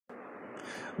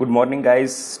Good morning,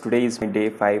 guys. Today is my day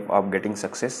 5 of getting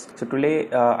success. So, today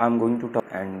I'm going to talk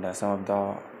and some of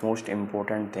the most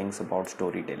important things about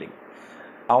storytelling.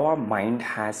 Our mind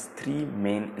has three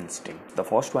main instincts. The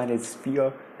first one is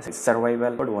fear,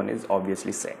 survival, third one is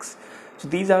obviously sex. So,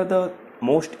 these are the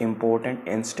most important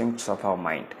instincts of our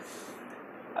mind.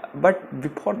 But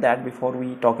before that, before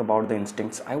we talk about the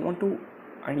instincts, I want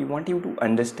you to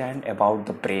understand about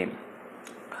the brain,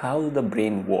 how the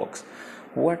brain works,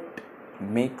 what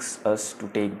makes us to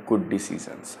take good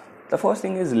decisions. The first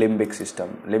thing is limbic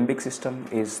system. Limbic system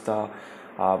is the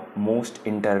most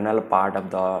internal part of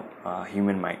the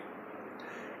human mind.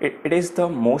 It is the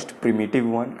most primitive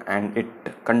one, and it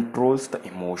controls the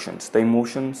emotions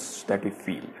that we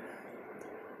feel,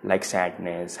 like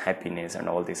sadness, happiness, and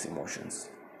all these emotions.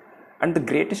 And the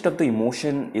greatest of the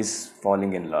emotion is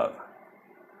falling in love,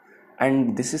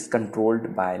 and this is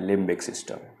controlled by limbic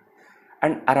system.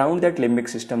 And around that limbic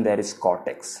system there is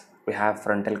cortex. We have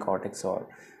frontal cortex, or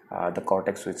the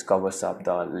cortex which covers up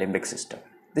the limbic system.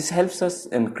 This helps us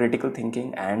in critical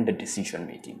thinking and decision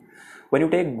making. When you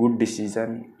take good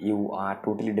decision, you are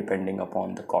totally depending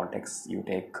upon the cortex. You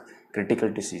take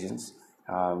critical decisions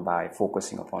by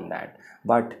focusing upon that.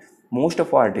 But most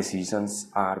of our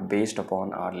decisions are based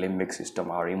upon our limbic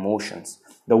system, our emotions,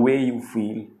 the way you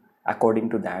feel. According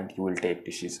to that, you will take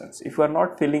decisions. If you are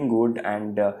not feeling good,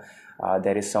 and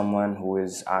there is someone who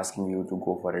is asking you to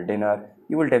go for a dinner,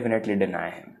 you will definitely deny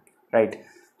him, right?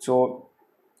 So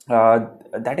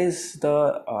that is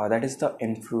the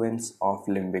influence of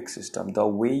limbic system. The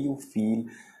way you feel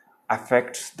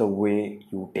affects the way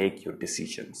you take your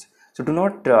decisions. So do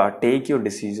not take your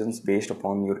decisions based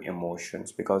upon your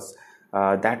emotions, because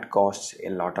that costs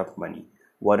a lot of money.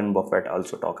 Warren Buffett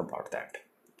also talk about that.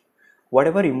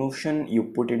 Whatever emotion you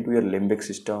put into your limbic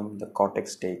system, the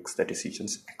cortex takes the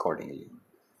decisions accordingly.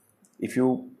 If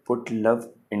you put love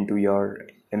into your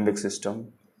limbic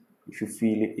system, if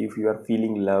you are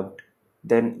feeling loved,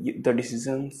 then the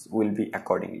decisions will be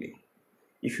accordingly.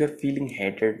 If you are feeling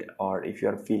hated, or if you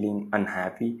are feeling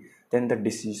unhappy, then the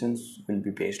decisions will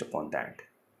be based upon that.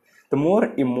 The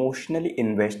more emotionally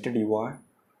invested you are,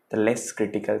 the less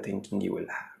critical thinking you will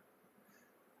have.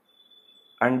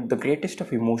 And the greatest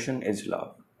of emotion is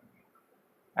love.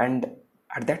 And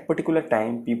at that particular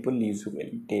time, people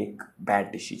usually take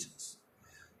bad decisions.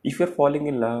 If you're falling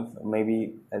in love,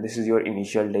 maybe this is your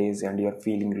initial days and you're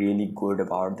feeling really good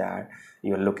about that.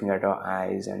 You're looking at her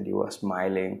eyes and you are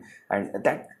smiling, and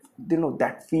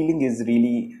that feeling is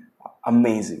really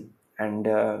amazing. And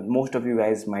most of you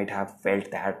guys might have felt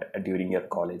that during your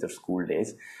college or school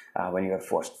days, when you are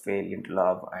first fell into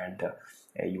love, and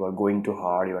you are going to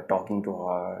her, you are talking to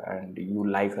her, and you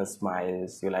like her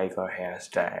smiles, you like her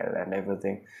hairstyle and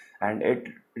everything, and it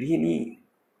really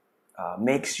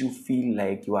makes you feel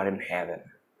like you are in heaven.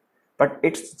 But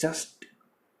it's just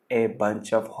a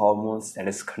bunch of hormones that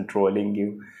is controlling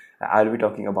you. I'll be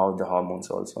talking about the hormones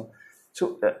also.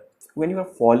 So when you are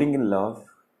falling in love,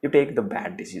 you take the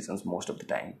bad decisions most of the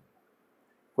time.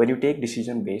 When you take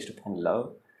decision based upon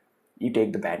love, you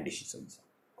take the bad decisions.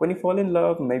 When you fall in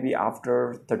love, maybe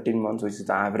after 13 months, which is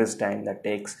the average time that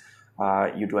takes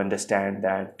you to understand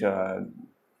that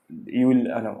you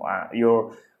will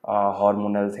your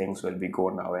hormonal things will be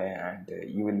gone away, and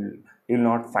you will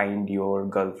not find your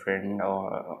girlfriend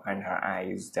or and her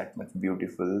eyes that much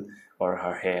beautiful, or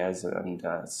her hairs and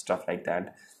stuff like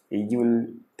that. You will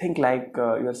think like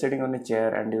you're sitting on a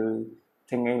chair, and you'll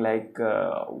thinking like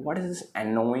what is this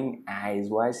annoying eyes,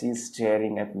 why she is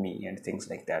staring at me, and things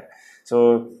like that.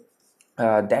 So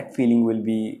that feeling will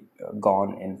be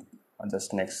gone in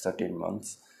just next 13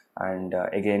 months, and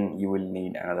again you will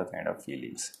need another kind of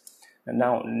feelings.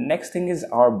 Now next thing is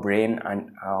our brain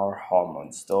and our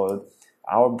hormones. So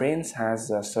our brains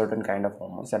has a certain kind of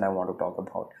hormones that I want to talk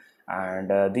about,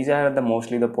 and these are the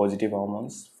mostly the positive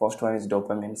hormones. First one is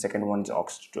dopamine, second one is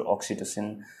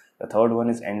oxytocin, the third one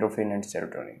is endorphin and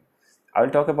serotonin. I will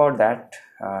talk about that.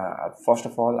 First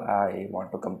of all, I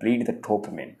want to complete the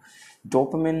dopamine.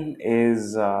 Dopamine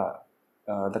is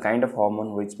the kind of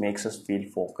hormone which makes us feel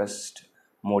focused,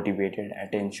 motivated,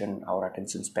 our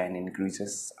attention span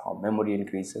increases, our memory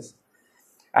increases.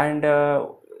 And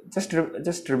just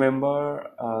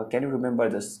remember, can you remember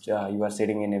this? You are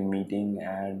sitting in a meeting,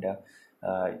 and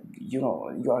you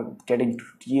are getting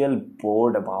real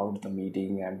bored about the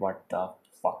meeting and what the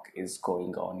fuck is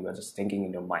going on. You are just thinking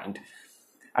in your mind.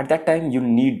 At that time, you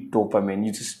need dopamine.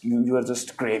 You are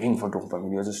just craving for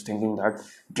dopamine. You're just thinking that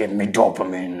give me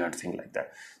dopamine or thing like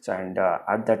that. So, and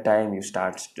at that time you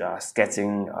start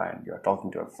sketching, and you're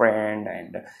talking to a friend,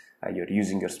 and you're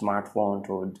using your smartphone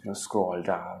to scroll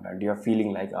down, and you're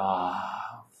feeling like,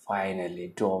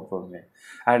 finally dopamine.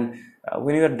 And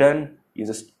when you are done, you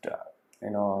just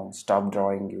stop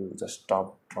drawing, you just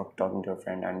stop talking to your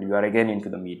friend, and you are again into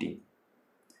the meeting.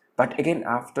 But again,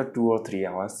 after 2 or 3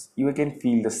 hours, you again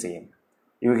feel the same.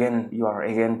 You are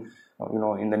again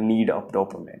in the need of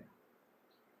dopamine.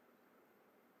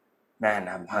 Man,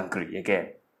 I'm hungry again.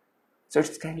 So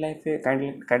it's kind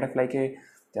of like a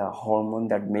hormone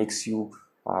that makes you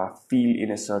feel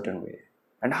in a certain way.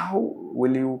 And how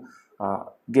will you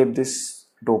give this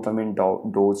dopamine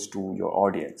dose to your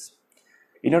audience?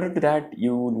 In order to that,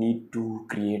 you need to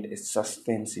create a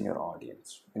suspense in your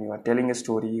audience. When you are telling a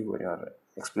story, when you are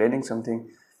explaining something,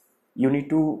 you need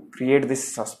to create this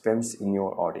suspense in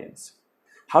your audience.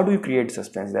 How do you create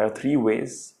suspense? There are three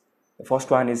ways. The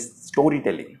first one is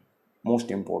storytelling,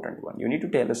 most important one. You need to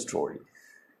tell a story,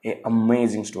 a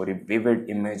amazing story, vivid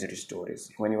imagery stories.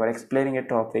 When you are explaining a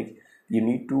topic, you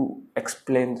need to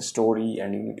explain the story,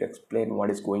 and you need to explain what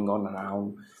is going on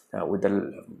around with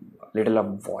a little of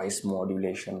voice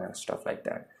modulation and stuff like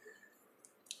that.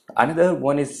 Another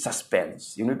one is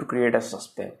suspense. You need to create a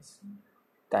suspense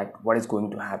that what is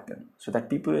going to happen, so that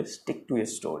people will stick to a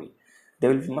story. They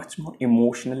will be much more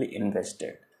emotionally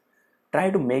invested. Try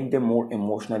to make them more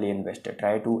emotionally invested.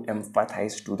 Try to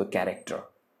empathize to the character.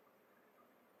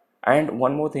 And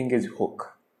one more thing is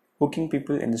hook. Hooking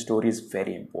people in the story is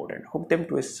very important. Hook them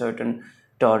to a certain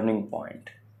turning point.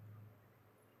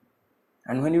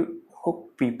 And when you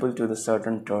hook people to the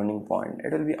certain turning point,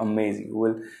 it will be amazing. You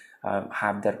will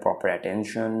have their proper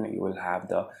attention. You will have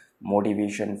the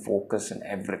motivation, focus, and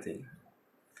everything.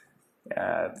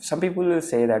 Some people will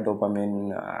say that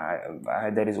dopamine,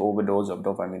 there is overdose of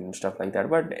dopamine and stuff like that,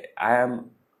 but I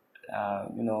am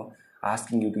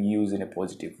asking you to use in a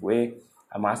positive way.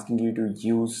 I'm asking you to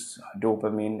use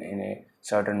dopamine in a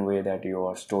certain way that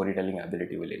your storytelling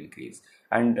ability will increase,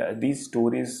 and these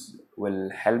stories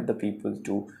will help the people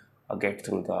to get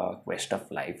through the quest of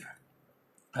life.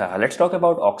 Let's talk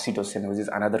about oxytocin, which is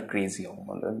another crazy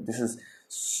hormone. This is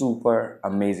super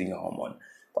amazing hormone.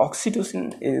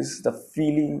 Oxytocin is the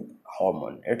feeling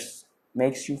hormone. It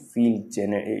makes you feel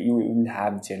you will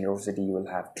have generosity, you will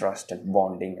have trust and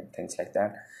bonding and things like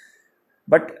that.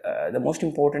 But the most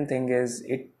important thing is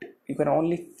you can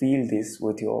only feel this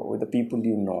with the people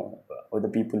you know, with the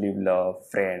people you love,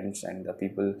 friends, and the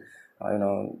people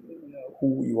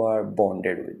who you are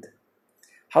bonded with.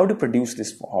 How to produce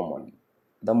this hormone?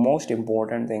 The most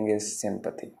important thing is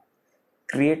sympathy.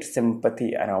 Create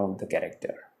sympathy around the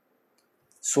character.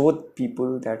 Show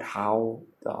people that how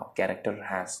the character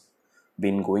has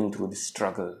been going through the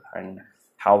struggle and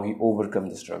how he overcome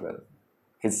the struggle,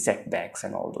 his setbacks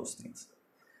and all those things.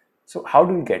 So how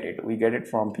do we get it? We get it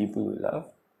from people we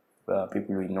love,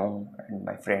 people we know, and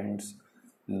my friends.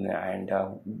 And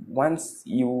once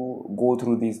you go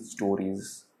through these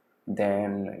stories,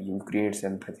 then you create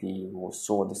sympathy, you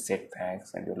show the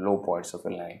setbacks and your low points of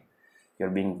your life.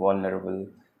 You're being vulnerable.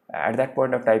 At that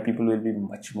point of time, people will be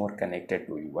much more connected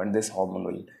to you, and this hormone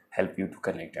will help you to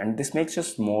connect. And this makes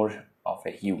us more of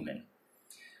a human.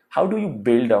 How do you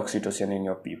build oxytocin in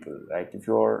your people? Right? If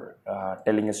you're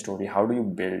telling a story, how do you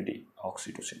build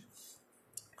oxytocin?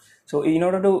 So in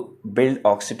order to build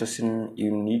oxytocin,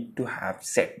 you need to have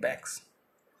setbacks.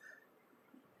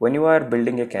 When you are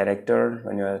building a character,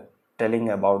 when you are telling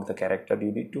about the character,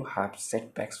 you need to have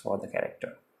setbacks for the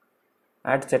character.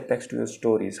 Add setbacks to your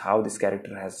stories, how this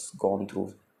character has gone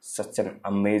through such an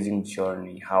amazing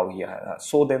journey, how he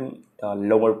show them the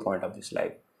lower point of his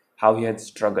life, how he had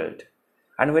struggled.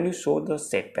 And when you show the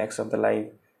setbacks of the life,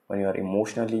 when you are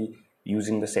emotionally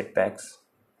using the setbacks,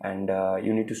 and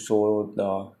you need to show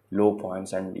the low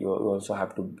points, and you also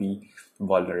have to be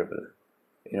vulnerable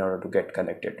in order to get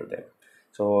connected to them.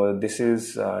 So this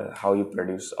is how you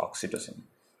produce oxytocin.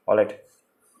 All right.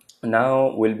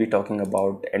 Now we'll be talking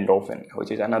about endorphin, which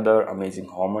is another amazing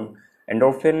hormone.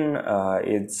 Endorphin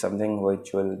is something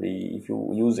which will be, if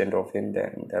you use endorphin,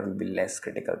 then there will be less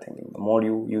critical thinking. The more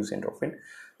you use endorphin,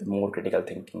 the more critical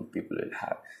thinking people will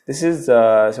have. This is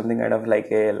something kind of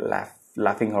like a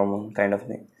laughing hormone kind of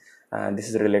thing. This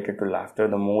is related to laughter.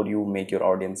 The more you make your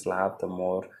audience laugh, the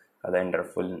more the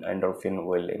endorphin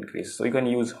will increase. So you can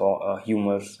use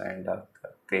humors and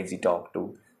crazy talk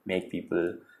to make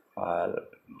people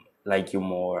like you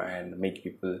more and make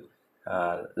people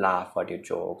laugh at your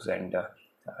jokes, and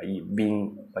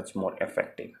being much more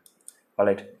effective. All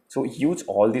right. So use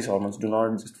all these hormones. Do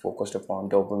not just focus upon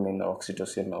dopamine or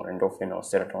oxytocin or endorphin or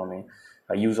serotonin.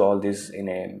 Use all this in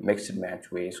a mixed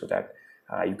match way, so that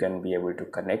you can be able to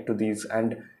connect to these.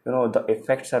 And the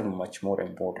effects are much more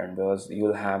important, because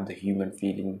you'll have the human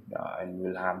feeling, and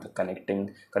you'll have the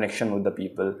connection with the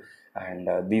people,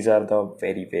 and these are the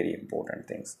very, very important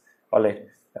things. All right.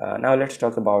 Now let's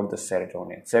talk about the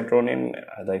serotonin. Serotonin,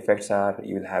 the effects are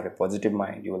you will have a positive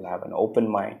mind, you will have an open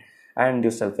mind, and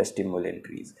your self-esteem will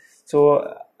increase.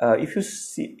 So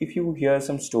if you hear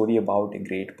some story about a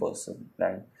great person,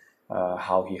 then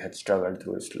how he had struggled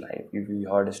through his life. If you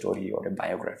heard a story or a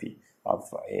biography of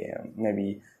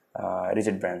maybe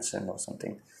Richard Branson or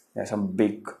something, some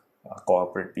big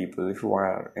corporate people. If you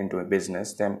are into a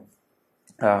business, then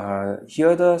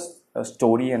hear the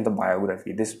story and the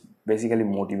biography. This basically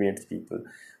motivates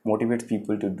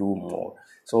people to do more.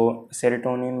 So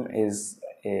serotonin is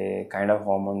a kind of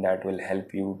hormone that will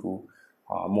help you to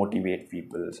motivate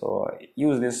people. So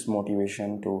use this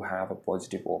motivation to have a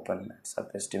positive open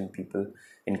self-esteem. People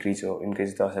increase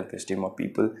the self-esteem of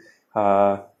people.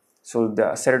 So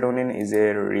the serotonin is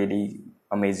a really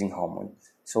amazing hormone.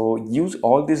 So use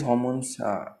all these hormones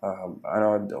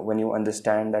when you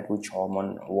understand that which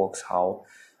hormone works how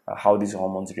these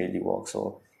hormones really work.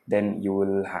 So then you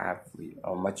will have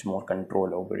much more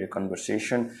control over your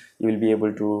conversation. You will be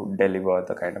able to deliver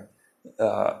the kind of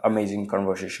amazing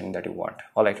conversation that you want.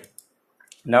 All right.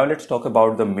 Now let's talk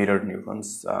about the mirror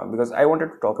neurons, because I wanted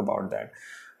to talk about that.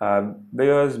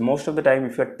 Because most of the time,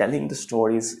 if you're telling the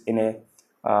stories in a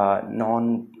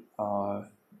non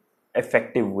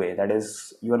effective way, that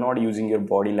is, you are not using your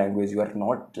body language, you are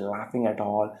not laughing at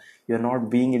all, you are not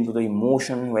being into the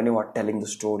emotion when you are telling the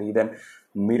story, then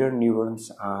mirror neurons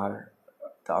are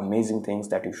the amazing things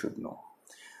that you should know.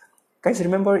 Guys,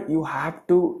 remember,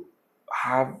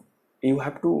 have you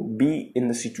have to be in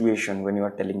the situation when you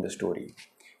are telling the story.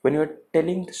 When you are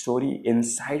telling the story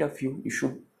inside of you, you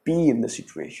should be in the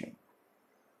situation.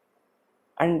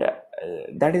 And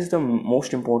that is the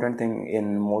most important thing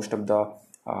in most of the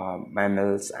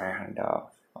mammals and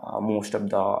most of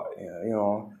the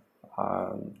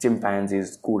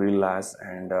chimpanzees, gorillas,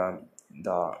 and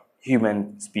the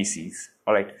human species.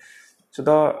 All right. So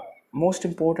the most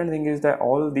important thing is that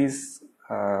all these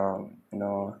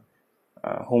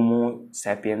Homo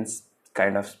sapiens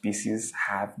kind of species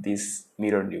have these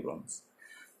mirror neurons,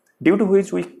 due to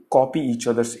which we copy each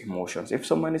other's emotions. If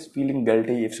someone is feeling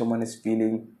guilty, if someone is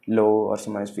feeling low, or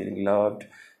someone is feeling loved,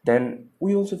 then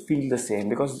we also feel the same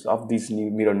because of these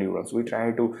new mirror neurons. We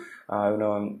try to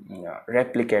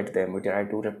replicate them. We try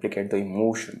to replicate the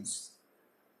emotions.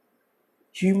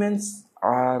 Humans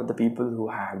are the people who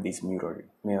have these mirror,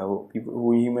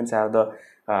 humans are the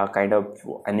kind of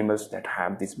animals that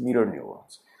have these mirror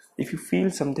neurons. If you feel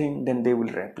something, then they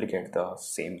will replicate the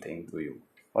same thing to you.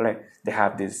 All right, they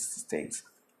have these things.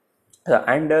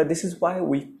 And this is why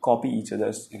we copy each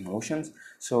other's emotions.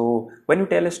 So when you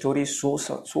tell a story, show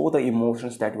the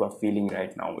emotions that you are feeling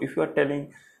right now. If you are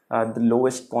telling the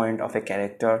lowest point of a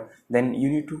character, then you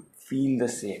need to feel the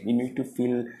same. You need to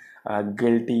feel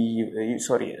guilty.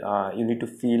 You need to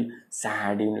feel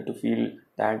sad. You need to feel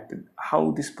that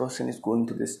how this person is going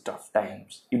through these tough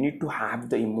times. You need to have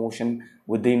the emotion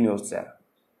within yourself,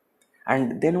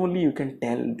 and then only you can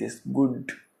tell these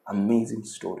good, amazing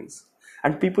stories,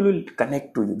 and people will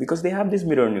connect to you because they have these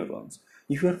mirror neurons.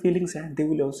 If you are feeling sad, they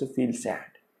will also feel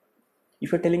sad.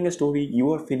 If you're telling a story,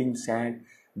 you are feeling sad,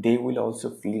 they will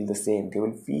also feel the same. They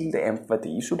will feel the empathy.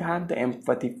 You should have the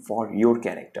empathy for your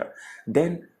character.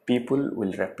 Then people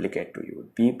will replicate to you.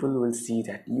 People will see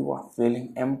that you are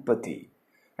feeling empathy,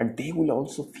 and they will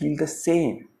also feel the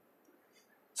same.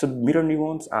 So mirror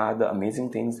neurons are the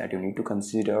amazing things that you need to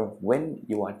consider when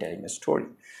you are telling a story.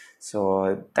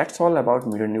 So that's all about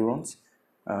mirror neurons.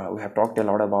 We have talked a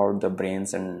lot about the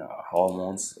brains and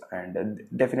hormones, and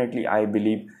definitely I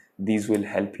believe these will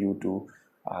help you to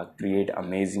create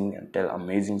amazing and tell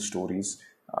amazing stories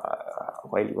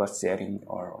while you are sharing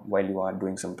or while you are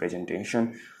doing some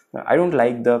presentation. I don't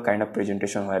like the kind of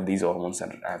presentation where these hormones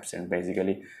are absent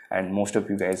basically, and most of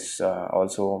you guys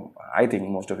also, I think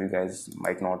most of you guys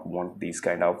might not want these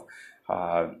kind of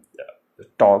uh,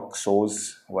 talk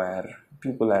shows where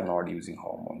people are not using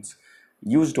hormones.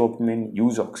 Use dopamine,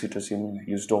 use oxytocin,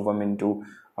 use dopamine to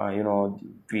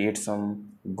create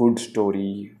some good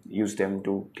story. Use them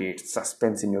to create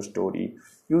suspense in your story.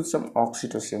 Use some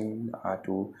oxytocin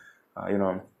to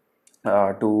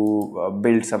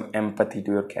build some empathy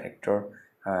to your character,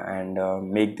 and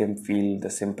make them feel the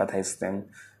sympathize them,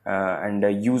 and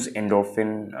use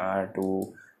endorphin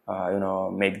to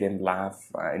make them laugh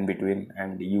in between,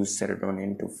 and use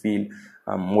serotonin to feel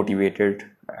motivated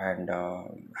and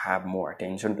have more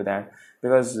attention to that,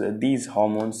 because these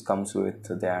hormones comes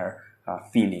with their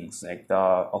feelings. Like the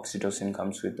oxytocin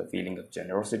comes with the feeling of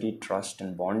generosity, trust,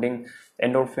 and bonding.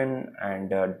 Endorphin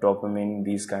and dopamine,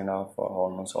 these kind of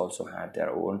hormones also have their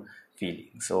own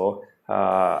feelings. So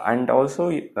And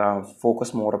also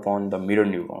focus more upon the mirror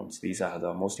neurons. These are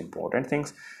the most important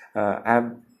things.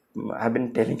 I've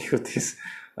been telling you this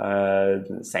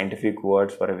scientific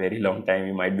words for a very long time.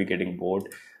 You might be getting bored,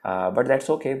 but that's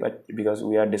okay. But because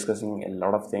we are discussing a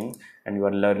lot of things and you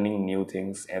are learning new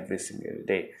things every single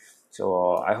day,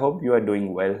 so I hope you are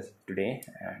doing well today.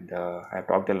 And I've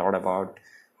talked a lot about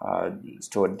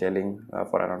storytelling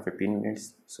for around 15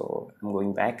 minutes. So I'm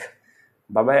going back.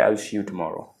 Bye bye. I'll see you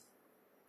tomorrow.